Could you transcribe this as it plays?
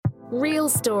Real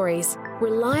stories,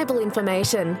 reliable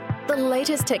information, the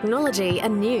latest technology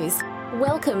and news.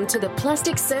 Welcome to the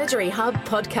Plastic Surgery Hub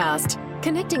podcast,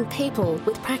 connecting people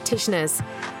with practitioners.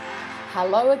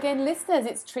 Hello again, listeners.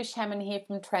 It's Trish Hammond here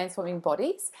from Transforming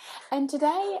Bodies. And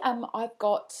today I've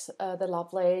got the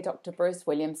lovely Dr. Bruce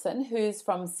Williamson, who's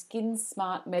from Skin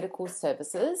Smart Medical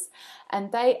Services,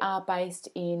 and they are based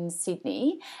in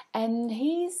Sydney. And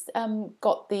he's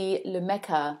got the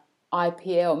Lumecca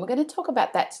IPL, and we're going to talk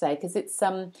about that today because it's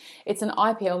an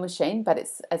IPL machine, but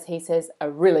it's, as he says, a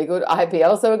really good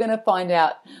IPL. So we're going to find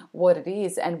out what it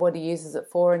is and what he uses it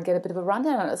for and get a bit of a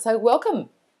rundown on it. So welcome.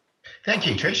 Thank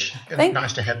you, Trish.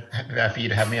 Nice to have for you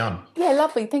to have me on. Yeah,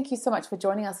 lovely. Thank you so much for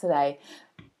joining us today.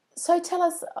 So tell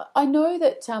us, I know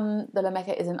that the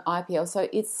Lumecca is an IPL, so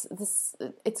it's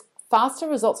faster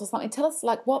results or something. Tell us,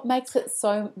 what makes it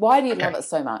so, why do you love it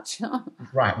so much?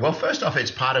 Right. Well, first off,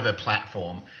 it's part of a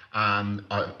platform, an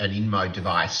InMode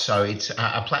device. So it's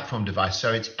a platform device.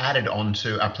 So it's added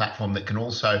onto a platform that can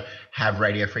also have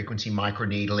radiofrequency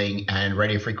microneedling and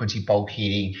radiofrequency bulk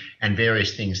heating and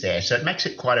various things there. So it makes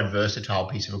it quite a versatile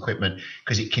piece of equipment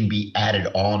because it can be added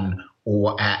on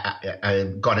or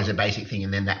got as a basic thing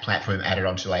and then that platform added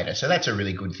onto later. So that's a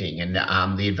really good thing. And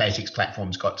the Invasix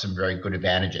platform's got some very good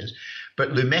advantages.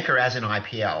 But Lumecca as an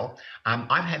IPL,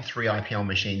 I've had 3 IPL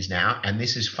machines now, and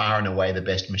this is far and away the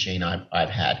best machine I've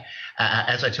had.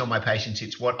 As I tell my patients,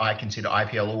 it's what I consider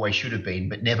IPL always should have been,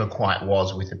 but never quite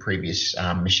was with the previous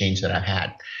machines that I've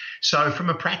had. So from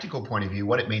a practical point of view,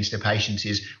 what it means to patients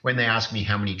is when they ask me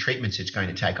how many treatments it's going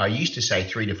to take, I used to say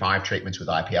 3 to 5 treatments with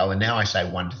IPL, and now I say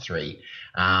 1 to 3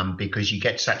 because you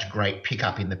get such great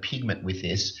pickup in the pigment with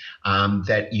this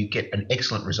that you get an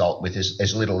excellent result with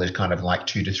as little as kind of like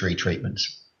 2 to 3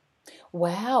 treatments.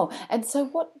 Wow. And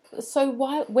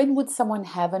when would someone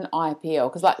have an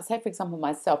IPL? Because say, for example,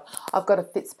 myself, I've got a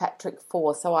Fitzpatrick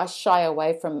 4, so I shy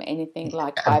away from anything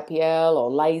like IPL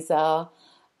or laser.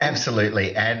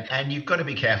 Absolutely. And you've got to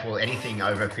be careful. Anything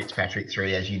over Fitzpatrick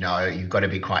 3, as you know, you've got to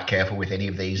be quite careful with any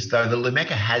of these. Though the Lumecca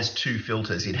has 2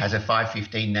 filters. It has a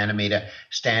 515 nanometer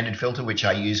standard filter, which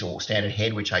I use, or standard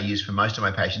head, which I use for most of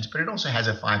my patients. But it also has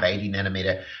a 580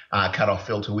 nanometer cutoff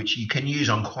filter, which you can use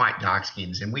on quite dark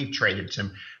skins. And we've treated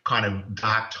some kind of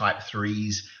dark type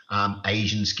 3s,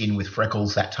 Asian skin with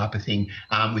freckles, that type of thing,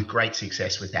 with great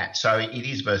success with that. So it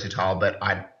is versatile, but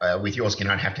with your skin,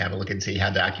 I'd have to have a look and see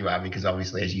how dark you are because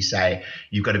obviously, as you say,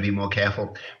 you've got to be more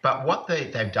careful. But what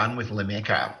they've done with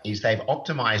Lumecca is they've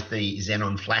optimized the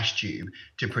xenon flash tube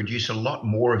to produce a lot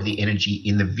more of the energy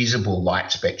in the visible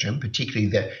light spectrum, particularly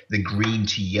the green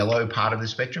to yellow part of the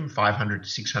spectrum, 500 to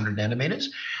 600 nanometers,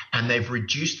 and they've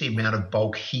reduced the amount of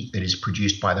bulk heat that is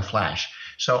produced by the flash.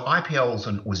 So IPLs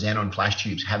or xenon flash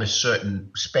tubes have a certain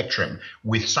spectrum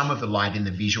with some of the light in the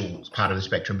visual part of the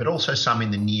spectrum, but also some in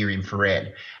the near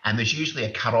infrared. And there's usually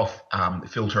a cutoff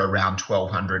filter around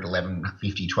 1200,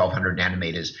 1150, 1200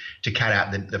 nanometers to cut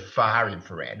out the far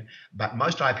infrared. But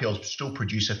most IPLs still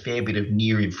produce a fair bit of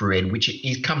near infrared, which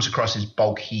comes across as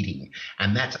bulk heating.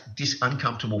 And that's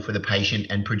uncomfortable for the patient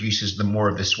and produces the more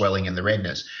of the swelling and the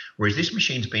redness. Whereas this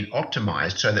machine's been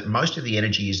optimized so that most of the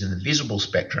energy is in the visible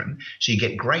spectrum. So you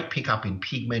get great pickup in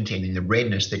pigment and in the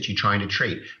redness that you're trying to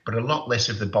treat, but a lot less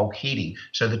of the bulk heating.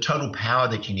 So the total power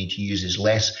that you need to use is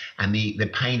less, and the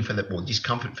pain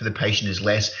discomfort for the patient is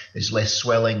less. There's less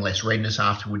swelling, less redness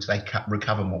afterwards. They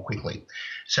recover more quickly.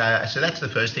 So that's the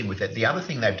first thing with it. The other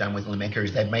thing they've done with Lumecca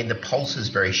is they've made the pulses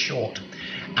very short,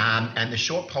 and the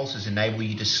short pulses enable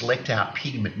you to select out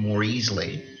pigment more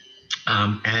easily.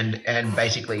 And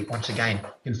basically, once again,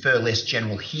 confer less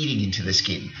general heating into the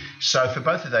skin. So for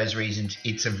both of those reasons,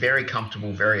 it's a very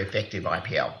comfortable, very effective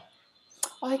IPL.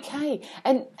 Okay.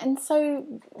 And so,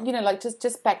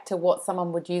 just back to what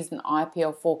someone would use an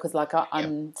IPL for, because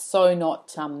I'm so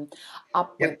not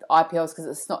up with IPLs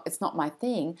because it's not my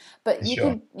thing. But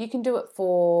you can do it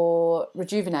for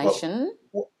rejuvenation.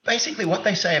 Well, basically, what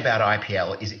they say about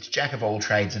IPL is it's jack of all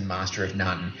trades and master of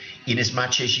none, in as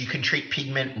much as you can treat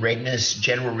pigment, redness,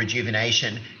 general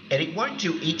rejuvenation, and it won't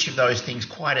do each of those things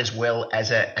quite as well as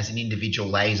an individual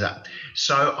laser.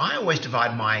 So I always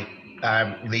divide my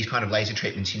these kind of laser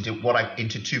treatments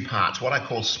into 2 parts. What I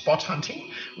call spot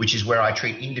hunting, which is where I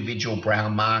treat individual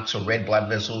brown marks or red blood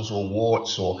vessels or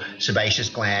warts or sebaceous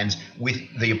glands with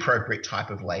the appropriate type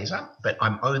of laser, but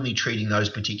I'm only treating those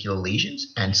particular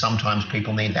lesions, and sometimes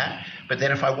people need that. But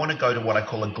then if I want to go to what I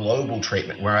call a global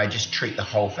treatment, where I just treat the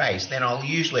whole face, then I'll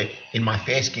usually, in my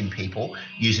fair skin people,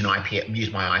 use my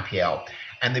IPL.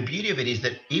 And the beauty of it is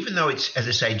that even though it's, as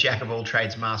I say, jack of all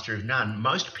trades, master of none,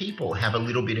 most people have a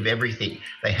little bit of everything.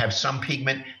 They have some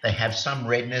pigment, they have some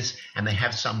redness, and they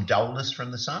have some dullness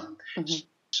from the sun. Mm-hmm.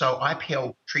 So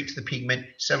IPL treats the pigment,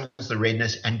 settles the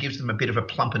redness, and gives them a bit of a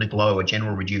plump and a glow, a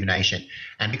general rejuvenation.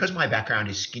 And because my background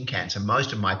is skin cancer,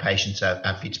 most of my patients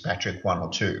are Fitzpatrick 1 or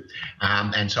 2.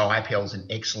 And so IPL is an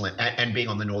excellent, and being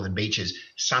on the northern beaches,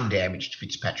 sun-damaged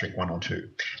Fitzpatrick 1 or 2.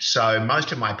 So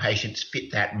most of my patients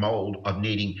fit that mold of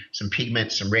needing some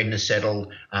pigment, some redness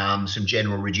settled, some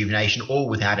general rejuvenation, all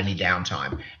without any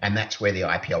downtime. And that's where the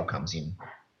IPL comes in.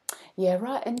 Yeah,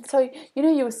 right. And so,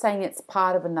 you were saying it's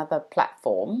part of another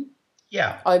platform.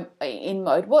 Yeah.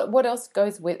 InMode. What else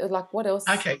goes with? What else?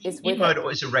 Okay. Is with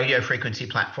InMode is a radio frequency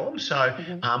platform. So,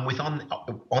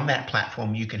 on that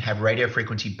platform, you can have radio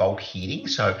frequency bulk heating.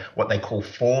 So, what they call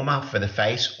Forma for the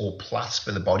face or Plus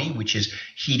for the body, which is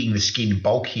heating the skin,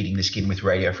 bulk heating the skin with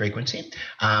radio frequency,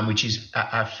 which is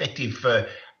effective for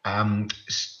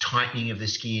tightening of the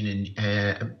skin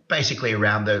and basically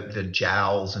around the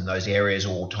jowls and those areas,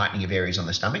 or tightening of areas on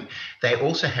the stomach. They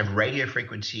also have radio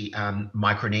frequency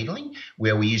microneedling,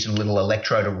 where we use a little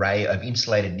electrode array of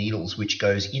insulated needles which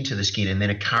goes into the skin, and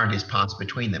then a current is passed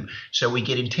between them. So we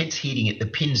get intense heating at the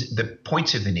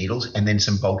points of the needles, and then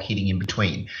some bulk heating in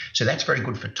between. So that's very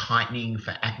good for tightening,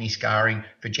 for acne scarring,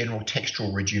 for general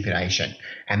textural rejuvenation.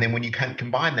 And then when you can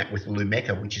combine that with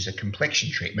Lumecca, which is a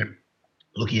complexion treatment,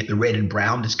 looking at the red and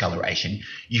brown discoloration,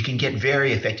 you can get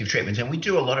very effective treatments. And we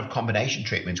do a lot of combination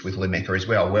treatments with Lumecca as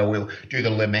well, where we'll do the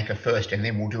Lumecca first and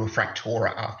then we'll do a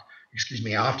Fractora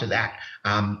after that,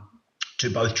 to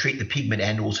both treat the pigment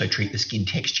and also treat the skin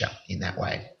texture in that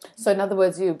way. So in other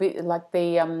words, you'll be like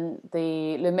the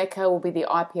Lumecca will be the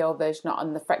IPL version,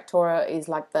 and the Fractora is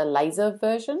like the laser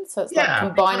version. So it's like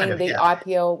combining the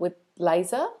IPL with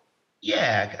laser.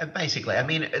 Yeah, basically. I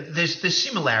mean, there's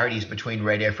similarities between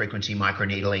radio frequency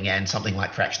microneedling and something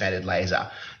like fractionated laser.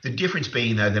 The difference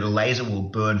being, though, that a laser will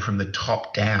burn from the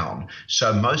top down.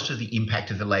 So most of the impact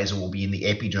of the laser will be in the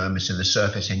epidermis and the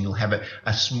surface, and you'll have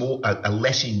a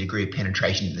lessening degree of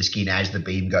penetration into the skin as the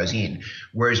beam goes in.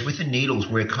 Whereas with the needles,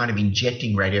 we're kind of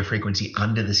injecting radio frequency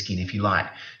under the skin, if you like.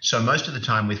 So most of the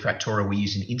time with Fractora, we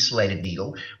use an insulated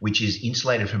needle, which is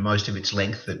insulated for most of its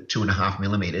length at 2.5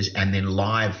 millimeters, and then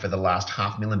live for the last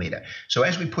 0.5 millimeter. So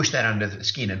as we push that under the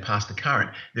skin and pass the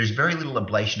current, there's very little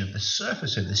ablation of the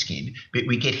surface of the skin, but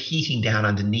we get heating down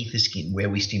underneath the skin where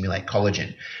we stimulate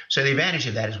collagen. So the advantage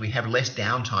of that is we have less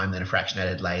downtime than a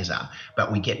fractionated laser,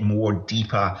 but we get more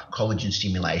deeper collagen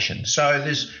stimulation. So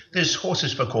there's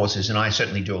horses for courses, and I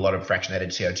certainly do a lot of fractionated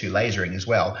CO2 lasering as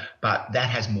well, but that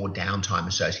has more downtime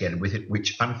associated with it,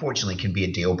 which unfortunately can be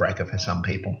a deal breaker for some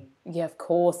people. Yeah, of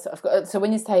course. So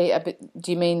when you say a bit,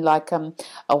 do you mean like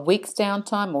a week's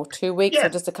downtime or 2 weeks or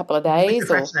just a couple of days?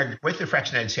 With the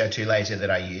fractionated CO2 laser that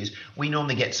I use, we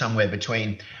normally get somewhere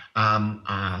between 3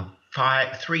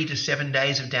 to 7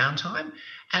 days of downtime.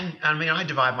 And I mean, I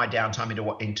divide my downtime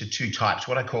into two types.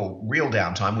 What I call real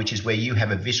downtime, which is where you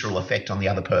have a visceral effect on the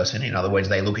other person. In other words,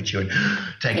 they look at you and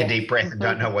take a deep breath and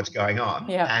don't know what's going on.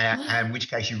 Yeah. In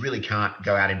which case you really can't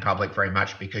go out in public very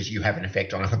much because you have an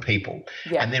effect on other people.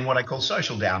 Yeah. And then what I call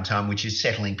social downtime, which is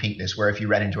settling pinkness, where if you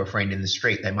ran into a friend in the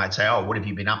street, they might say, "Oh, what have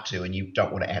you been up to?" And you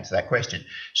don't want to answer that question.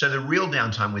 So the real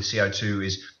downtime with CO2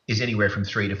 is anywhere from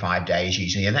 3 to 5 days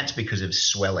usually, and that's because of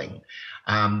swelling.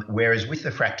 Whereas with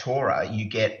the Fractora, you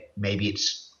get maybe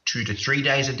it's 2 to 3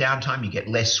 days of downtime. You get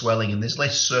less swelling and there's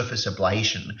less surface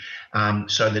ablation,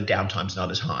 so the downtime's not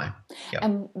as high. Yep.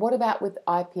 And what about with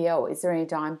IPL? Is there any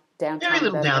downtime? Very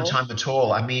little downtime at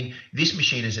all. I mean, this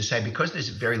machine, as I say, because there's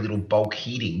very little bulk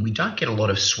heating, we don't get a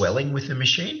lot of swelling with the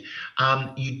machine.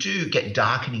 You do get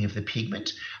darkening of the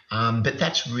pigment, but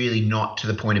that's really not to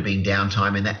the point of being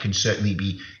downtime, and that can certainly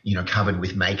be, covered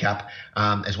with makeup.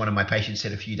 As one of my patients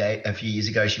said a few years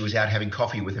ago, she was out having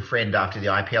coffee with a friend after the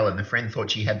IPL, and the friend thought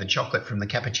she had the chocolate from the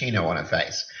cappuccino on her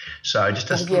face. So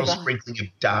just a little sprinkling of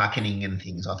darkening and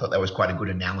things. I thought that was quite a good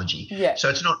analogy. Yeah. So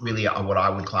it's not really what I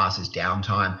would class as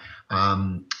downtime.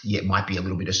 It might be a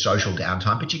little bit of social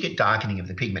downtime, but you get darkening of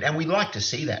the pigment. And we like to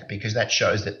see that because that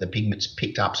shows that the pigment's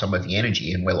picked up some of the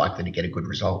energy and we're likely to get a good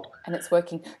result. And it's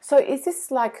working. So is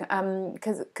this like,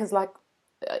 because like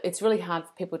it's really hard for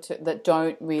people that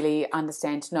don't really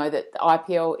understand to know that the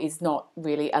IPL is not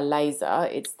really a laser,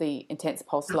 it's the intense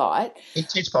pulse light.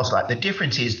 Intense pulse light. The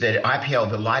difference is that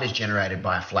IPL, the light is generated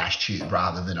by a flash tube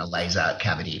rather than a laser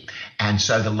cavity. And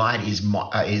so the light is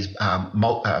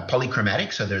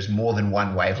polychromatic, so there's more than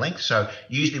one wavelength. So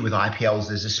usually with IPLs,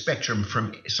 there's a spectrum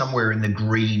from somewhere in the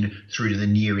green through to the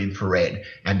near infrared.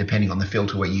 And depending on the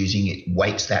filter we're using, it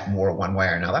weights that more one way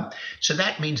or another. So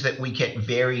that means that we get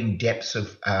varying depths of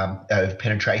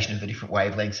penetration of the different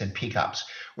wavelengths and pickups.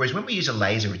 Whereas when we use a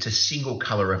laser, it's a single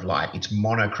color of light. It's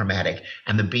monochromatic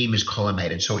and the beam is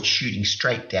collimated, so it's shooting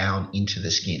straight down into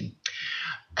the skin.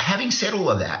 Having said all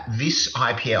of that, this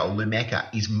IPL,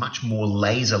 Lumecca, is much more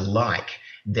laser-like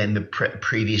than the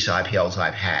previous IPLs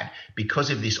I've had because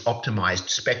of this optimized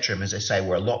spectrum, as I say,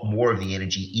 where a lot more of the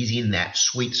energy is in that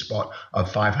sweet spot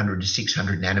of 500 to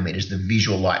 600 nanometers, the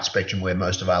visual light spectrum where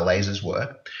most of our lasers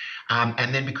work.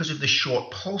 And then because of the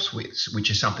short pulse widths,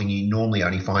 which is something you normally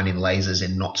only find in lasers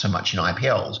and not so much in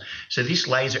IPLs. So this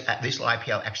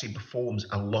IPL actually performs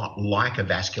a lot like a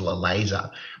vascular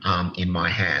laser in my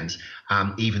hands,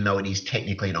 even though it is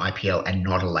technically an IPL and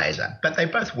not a laser. But they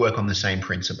both work on the same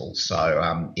principles. So,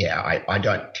 I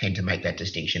don't tend to make that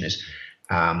distinction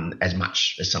as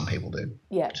much as some people do.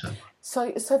 Yeah.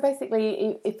 So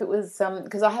basically, if it was,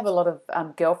 because I have a lot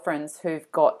of girlfriends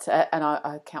who've got, and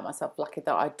I count myself lucky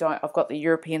that I've got the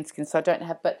European skin, so I don't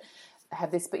have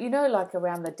this, but like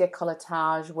around the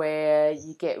décolletage where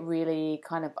you get really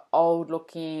kind of old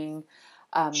looking,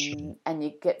 and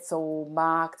it gets all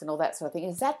marked and all that sort of thing.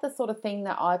 Is that the sort of thing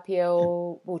that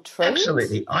IPL will treat?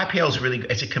 Absolutely. IPL is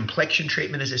it's a complexion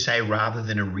treatment, as I say, rather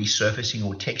than a resurfacing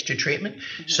or texture treatment.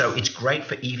 Mm-hmm. So it's great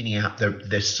for evening out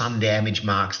the sun damage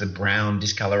marks, the brown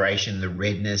discoloration, the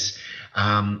redness,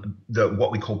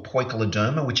 what we call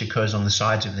poikiloderma, which occurs on the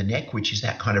sides of the neck, which is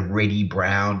that kind of reddy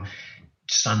brown,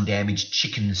 sun-damaged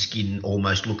chicken skin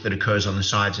almost look that occurs on the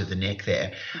sides of the neck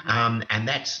there. Mm-hmm. And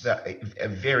that's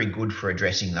very good for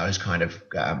addressing those kind of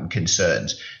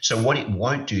concerns. So what it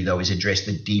won't do, though, is address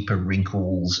the deeper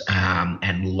wrinkles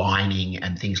and lining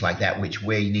and things like that,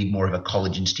 where you need more of a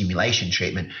collagen stimulation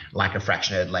treatment like a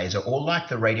fractionated laser or like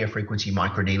the radiofrequency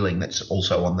microneedling that's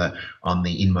also on the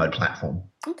InMode platform.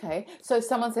 Okay, so if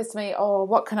someone says to me, "Oh,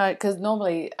 what can I?" Because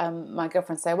normally my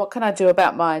girlfriends say, "What can I do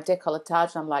about my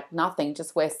décolletage?" And I'm like, "Nothing,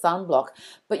 just wear sunblock."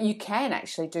 But you can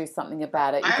actually do something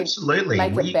about it. You Absolutely,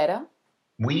 can make it better.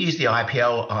 We use the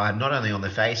IPL not only on the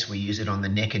face, we use it on the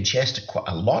neck and chest quite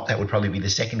a lot. That would probably be the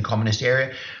second commonest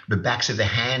area. The backs of the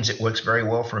hands, it works very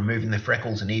well for removing the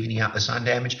freckles and evening out the sun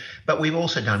damage. But we've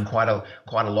also done quite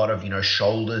a lot of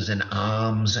shoulders and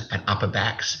arms and upper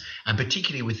backs. And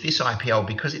particularly with this IPL,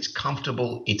 because it's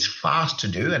comfortable, it's fast to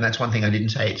do, and that's one thing I didn't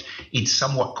say. It's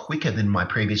somewhat quicker than my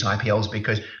previous IPLs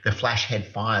because the flash head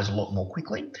fires a lot more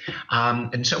quickly,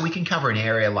 and so we can cover an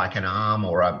area like an arm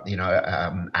or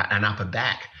an upper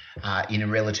back in a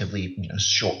relatively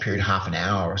short period, half an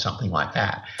hour or something like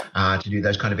that, to do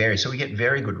those kind of areas. So we get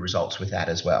very good results with that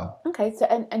as well. Okay, so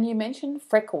and you mentioned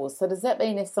freckles. So does that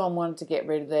mean if someone wanted to get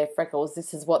rid of their freckles,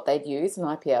 this is what they'd use, an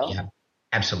IPL? Yeah.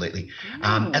 Absolutely.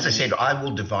 As I said, I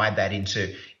will divide that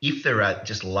into, if there are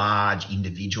just large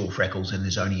individual freckles and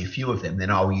there's only a few of them, then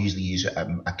I'll usually use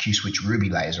a Q-switch ruby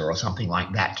laser or something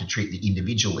like that to treat the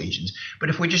individual lesions. But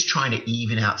if we're just trying to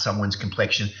even out someone's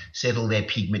complexion, settle their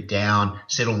pigment down,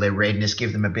 settle their redness,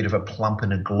 give them a bit of a plump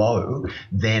and a glow,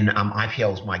 then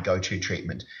IPL is my go-to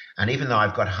treatment. And even though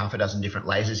I've got half a dozen different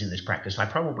lasers in this practice, I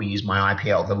probably use my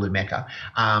IPL, the Lumecca,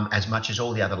 as much as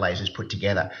all the other lasers put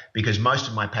together, because most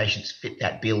of my patients fit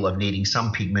that bill of needing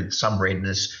some pigment, some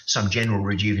redness, some general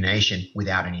rejuvenation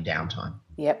without any downtime.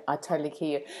 Yep, I totally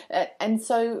hear you. And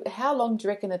so how long do you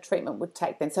reckon the treatment would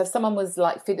take then? So if someone was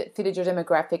like fitted your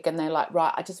demographic and they're like,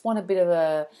 right, I just want a bit of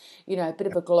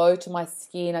a glow to my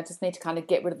skin. I just need to kind of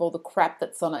get rid of all the crap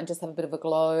that's on it and just have a bit of a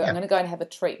glow. Yep. I'm going to go and have a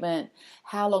treatment.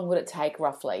 How long would it take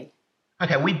roughly?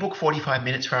 Okay, we book 45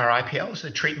 minutes for our IPL, so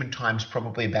the treatment time's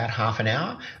probably about half an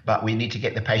hour, but we need to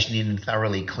get the patient in and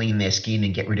thoroughly clean their skin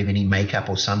and get rid of any makeup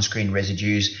or sunscreen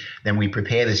residues. Then we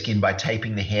prepare the skin by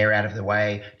taping the hair out of the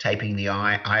way, taping the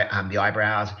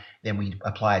eyebrows. Then we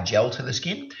apply a gel to the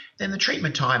skin. Then the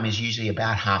treatment time is usually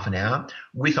about half an hour.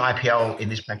 With IPL in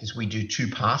this practice, we do 2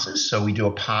 passes. So we do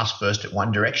a pass first at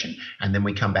one direction, and then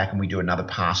we come back and we do another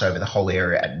pass over the whole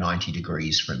area at 90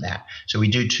 degrees from that. So we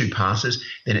do 2 passes.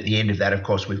 Then at the end of that, of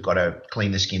course, we've got to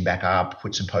clean the skin back up,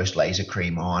 put some post-laser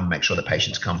cream on, make sure the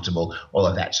patient's comfortable, all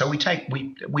of that. So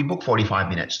we book 45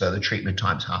 minutes, so the treatment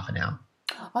time's half an hour.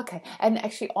 Okay. And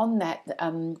actually on that,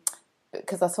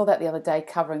 because I saw that the other day,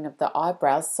 covering of the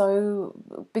eyebrows. So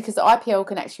because the IPL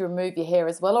can actually remove your hair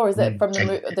as well, or is it from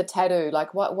the tattoo?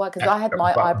 Like why? Because I had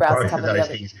my eyebrows covered the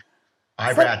other day.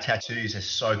 Eyebrow tattoos are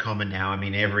so common now. I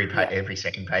mean, every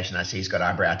second patient I see has got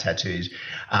eyebrow tattoos.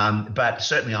 But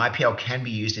certainly IPL can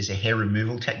be used as a hair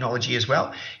removal technology as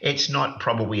well. It's not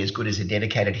probably as good as a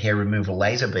dedicated hair removal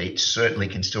laser, but it certainly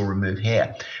can still remove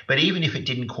hair. But even if it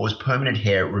didn't cause permanent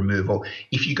hair removal,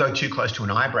 if you go too close to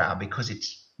an eyebrow, because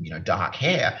it's dark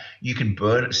hair, you can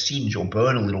singe or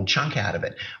burn a little chunk out of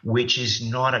it, which is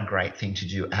not a great thing to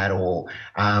do at all.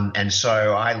 And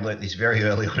so I learned this very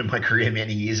early on in my career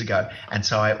many years ago. And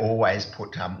so I always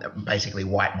put basically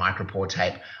white micropore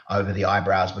tape over the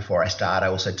eyebrows before I start. I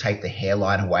also tape the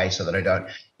hairline away so that I don't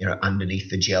underneath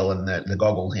the gel, and the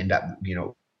goggles end up,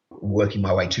 working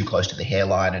my way too close to the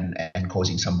hairline and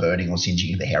causing some burning or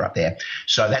singeing of the hair up there.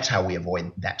 So that's how we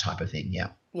avoid that type of thing. Yeah.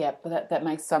 Yeah, but that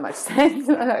makes so much sense,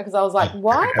 because I was like,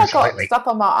 why have I got stuff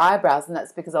on my eyebrows? And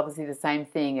that's because obviously the same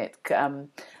thing.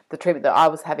 The treatment that I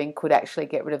was having could actually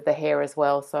get rid of the hair as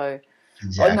well. So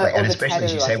exactly, and especially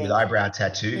as you say with eyebrow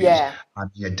tattoos,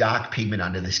 dark pigment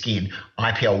under the skin.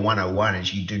 IPL 101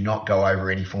 is you do not go over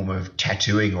any form of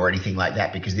tattooing or anything like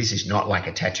that, because this is not like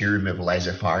a tattoo removal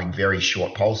laser firing very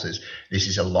short pulses. This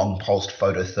is a long pulsed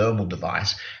photothermal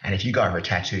device, and if you go over a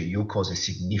tattoo, you'll cause a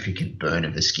significant burn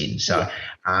of the skin. So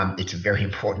it's a very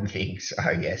important thing.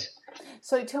 So yes.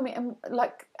 So tell me,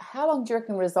 how long do you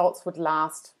reckon results would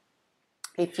last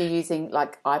if you're using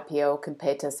like IPL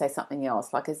compared to, say, something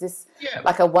else? Like, is this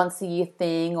like a once a year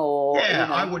thing, or?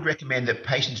 Yeah, I would recommend that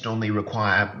patients normally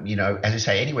require, as I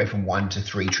say, anywhere from 1 to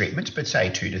 3 treatments, but say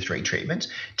 2 to 3 treatments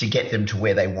to get them to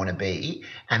where they want to be.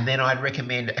 And then I'd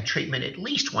recommend a treatment at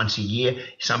least once a year.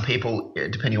 Some people,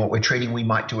 depending on what we're treating, we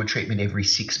might do a treatment every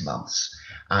 6 months.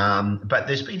 But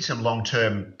there's been some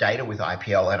long-term data with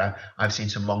IPL, and I've seen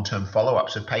some long-term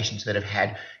follow-ups of patients that have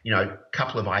had, a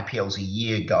couple of IPLs a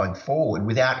year going forward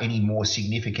without any more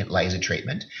significant laser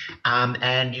treatment.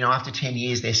 And, after 10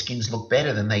 years, their skins look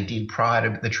better than they did prior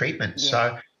to the treatment. Yeah.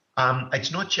 So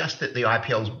it's not just that the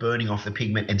IPL is burning off the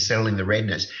pigment and settling the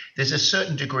redness. There's a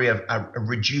certain degree of a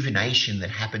rejuvenation that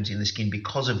happens in the skin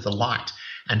because of the light.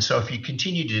 And so if you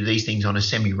continue to do these things on a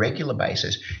semi-regular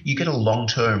basis, you get a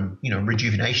long-term,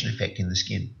 rejuvenation effect in the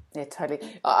skin. Yeah, totally.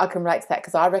 I can relate to that,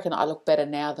 because I reckon I look better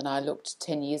now than I looked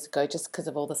 10 years ago, just because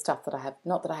of all the stuff that I have.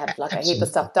 Not that I have like a heap of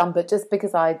stuff done, but just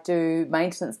because I do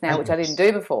maintenance now, which I didn't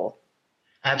do before.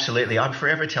 Absolutely. I'm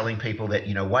forever telling people that,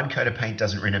 one coat of paint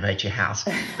doesn't renovate your house.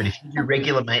 But if you do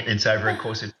regular maintenance over a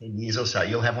course of 10 years or so,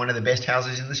 you'll have one of the best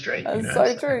houses in the street.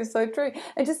 So true.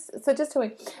 And just tell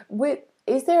me,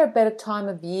 is there a better time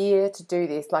of year to do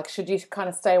this? Like, should you kind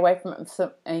of stay away from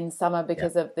it in summer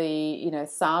because of the,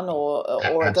 sun, or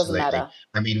it doesn't matter?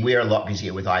 I mean, we're a lot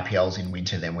busier with IPLs in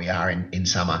winter than we are in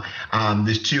summer.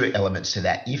 There's 2 elements to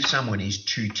that. If someone is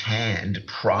too tanned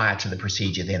prior to the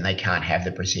procedure, then they can't have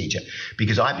the procedure,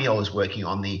 because IPL is working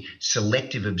on the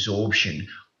selective absorption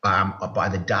by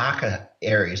the darker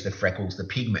areas, the freckles, the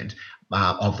pigment,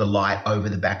 of the light over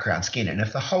the background skin. And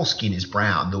if the whole skin is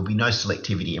brown, there'll be no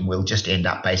selectivity, and we'll just end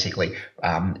up basically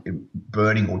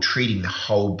burning or treating the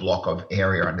whole block of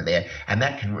area under there. And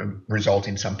that can result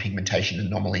in some pigmentation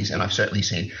anomalies. And I've certainly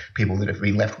seen people that have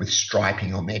been left with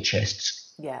striping on their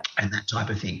chests. Yeah. And that type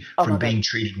of thing from being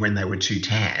treated when they were too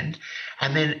tanned.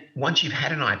 And then once you've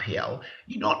had an IPL,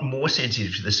 you're not more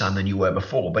sensitive to the sun than you were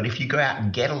before. But if you go out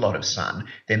and get a lot of sun,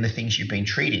 then the things you've been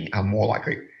treating are more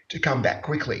likely to come back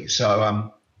quickly.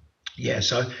 So,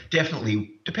 so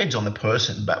definitely depends on the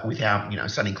person. But with our,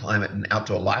 sunny climate and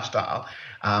outdoor lifestyle,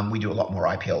 we do a lot more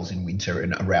IPLs in winter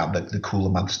and around the cooler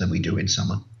months than we do in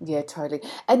summer. Yeah, totally.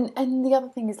 And the other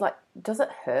thing is, like, does it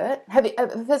hurt?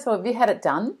 First of all, have you had it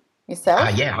done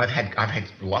yourself? Yeah, I've had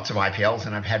lots of IPLs,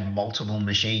 and I've had multiple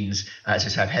machines. As I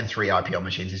said, I've had 3 IPL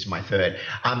machines. This is my 3rd.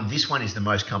 This one is the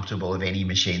most comfortable of any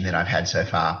machine that I've had so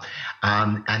far,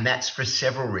 and that's for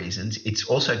several reasons. It's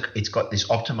got this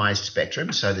optimized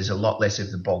spectrum, so there's a lot less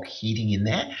of the bulk heating in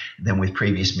there than with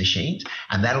previous machines,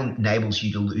 and that enables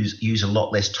you to use a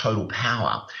lot less total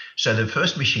power. So the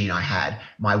first machine I had,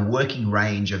 my working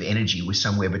range of energy was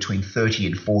somewhere between 30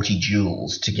 and 40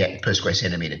 joules per square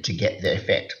centimeter to get the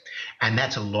effect. And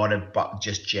that's a lot of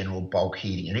just general bulk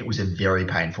heating. And it was a very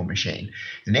painful machine.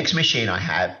 The next machine I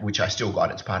have, which I still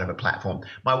got, it's part of a platform,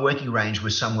 my working range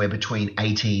was somewhere between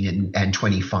 18 and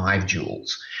 25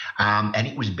 joules. And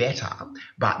it was better.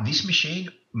 But this machine,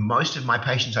 most of my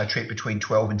patients I treat between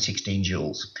 12 and 16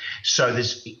 joules. So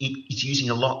it's using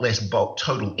a lot less bulk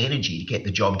total energy to get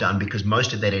the job done, because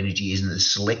most of that energy is in the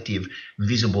selective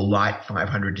visible light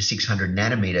 500 to 600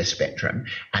 nanometer spectrum,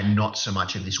 and not so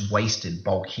much of this wasted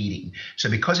bulk heating. So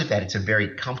because of that, it's a very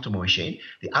comfortable machine.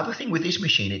 The other thing with this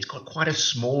machine, it's got quite a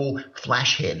small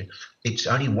flash head. It's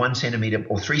only 1 centimeter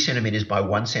or 3 centimeters by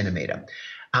 1 centimeter.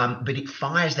 But it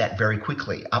fires that very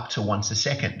quickly, up to once a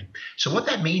second. So what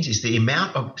that means is the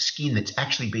amount of skin that's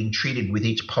actually being treated with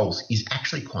each pulse is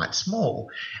actually quite small,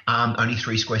 only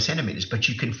 3 square centimeters, but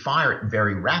you can fire it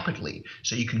very rapidly.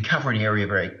 So you can cover an area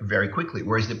very, very quickly.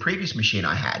 Whereas the previous machine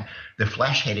I had, the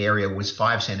flash head area was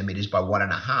 5 centimeters by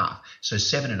 1.5, so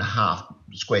 7.5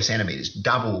 square centimeters,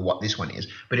 double what this one is,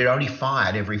 but it only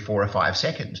fired every 4 or 5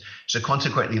 seconds. So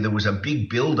consequently, there was a big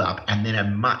build-up and then a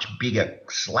much bigger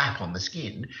slap on the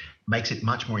skin, makes it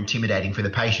much more intimidating for the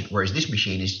patient, whereas this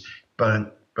machine is burnt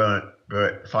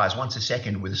fires once a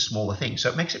second with a smaller thing. So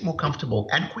it makes it more comfortable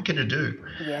and quicker to do.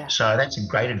 Yeah. So that's a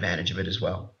great advantage of it as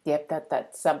well. Yep,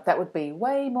 that would be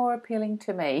way more appealing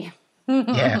to me.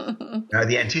 Yeah.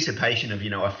 The anticipation of,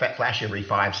 a fat flash every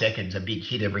 5 seconds, a big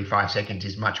hit every 5 seconds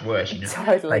is much worse.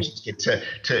 Totally. Patients get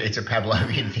to it's a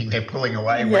Pavlovian thing. They're pulling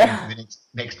away waiting for the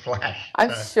next flash.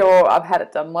 I'm sure I've had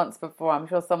it done once before. I'm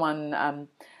sure someone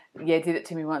did it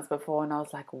to me once before, and I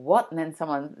was like, what? And then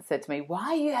someone said to me,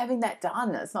 why are you having that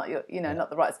done? It's not not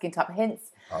the right skin type. Hence,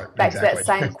 back to that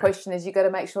same question is, you got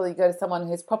to make sure that you go to someone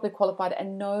who's properly qualified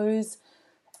and knows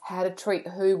how to treat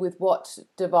who with what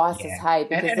devices. Hey,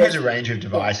 because it has a range of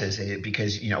devices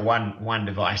because one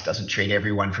device doesn't treat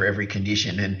everyone for every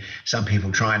condition, and some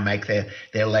people try and make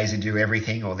their laser do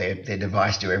everything or their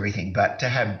device do everything. But to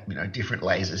have different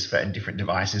lasers and different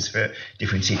devices for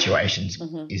different situations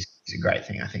is a great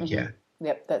thing, I think. Yeah.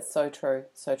 Yep, that's so true,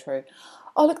 so true.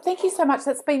 Oh, look, thank you so much.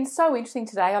 That's been so interesting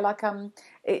today. I like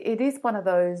it is one of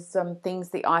those things,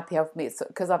 the IPL for me,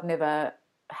 because I've never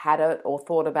had it or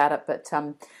thought about it, but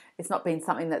it's not been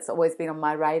something that's always been on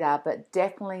my radar, but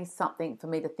definitely something for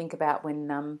me to think about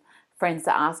when friends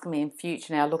are asking me in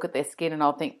future. Now I look at their skin and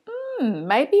I'll think,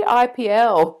 maybe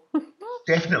IPL.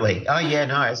 Definitely. Oh, yeah,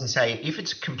 no, as I say, if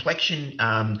it's complexion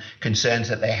concerns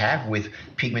that they have with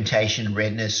pigmentation,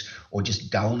 redness, or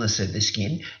just dullness of the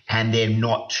skin, and they're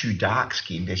not too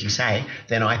dark-skinned, as you say,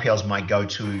 then IPL's my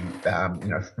go-to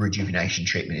rejuvenation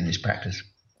treatment in this practice.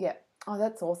 Yeah. Oh,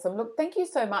 that's awesome. Look, thank you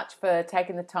so much for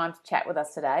taking the time to chat with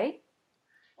us today.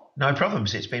 No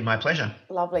problems. It's been my pleasure.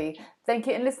 Lovely. Thank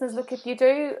you. And listeners, look, if you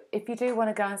do want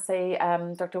to go and see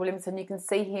Dr. Williamson, you can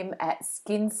see him at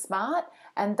Skin Smart.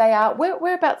 And they are,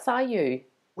 whereabouts are you?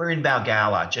 We're in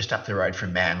Balgowlah, just up the road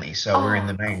from Manly. So we're in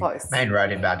the main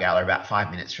road in Balgowlah, about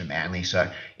 5 minutes from Manly. So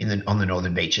on the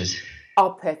northern beaches.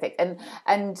 Oh, perfect. And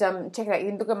check it out. You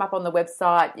can look them up on the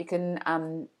website. You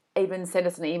can even send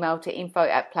us an email to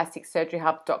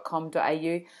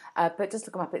info@plasticsurgeryhub.com.au, but just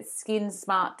look them up at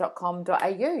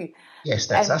skinsmart.com.au. Yes,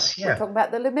 that's us, yeah. We're talking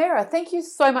about the Lumera. Thank you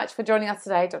so much for joining us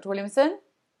today, Dr. Williamson.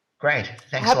 Great.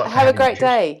 Thanks a lot. Have a great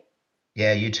day.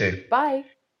 Yeah, you too. Bye.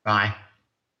 Bye.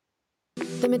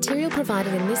 The material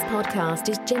provided in this podcast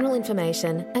is general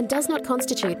information and does not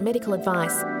constitute medical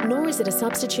advice, nor is it a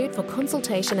substitute for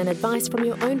consultation and advice from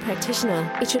your own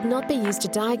practitioner. It should not be used to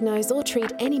diagnose or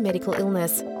treat any medical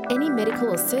illness. Any medical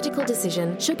or surgical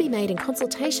decision should be made in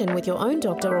consultation with your own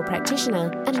doctor or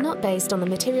practitioner and not based on the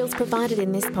materials provided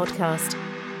in this podcast.